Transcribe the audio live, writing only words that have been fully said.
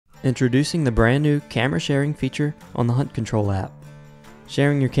Introducing the brand new camera sharing feature on the HuntControl app.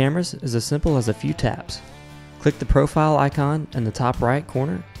 Sharing your cameras is as simple as a few taps. Click the profile icon in the top right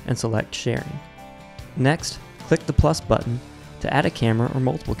corner and select Sharing. Next, click the plus button to add a camera or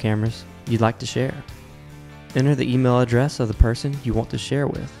multiple cameras you'd like to share. Enter the email address of the person you want to share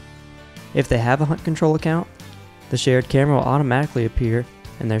with. If they have a HuntControl account, the shared camera will automatically appear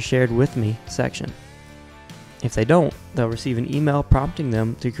in their Shared With Me section. If they don't, they'll receive an email prompting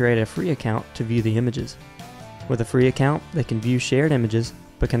them to create a free account to view the images. With a free account, they can view shared images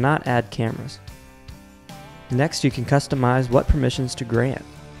but cannot add cameras. Next, you can customize what permissions to grant,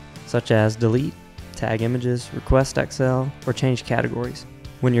 such as delete, tag images, request XL, or change categories.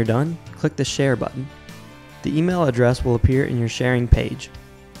 When you're done, click the Share button. The email address will appear in your sharing page,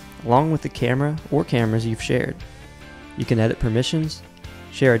 along with the camera or cameras you've shared. You can edit permissions,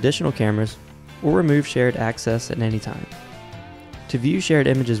 share additional cameras, or remove shared access at any time. To view shared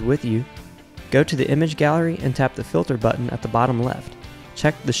images with you, go to the image gallery and tap the filter button at the bottom left.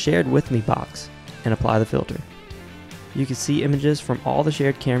 Check the Shared With Me box and apply the filter. You can see images from all the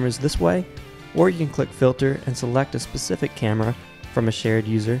shared cameras this way, or you can click Filter and select a specific camera from a shared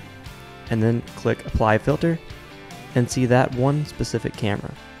user, and then click Apply Filter and see that one specific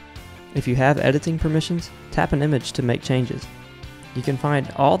camera. If you have editing permissions, tap an image to make changes. You can find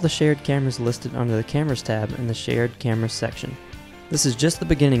all the shared cameras listed under the Cameras tab in the Shared Cameras section. This is just the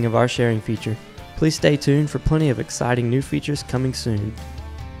beginning of our sharing feature. Please stay tuned for plenty of exciting new features coming soon.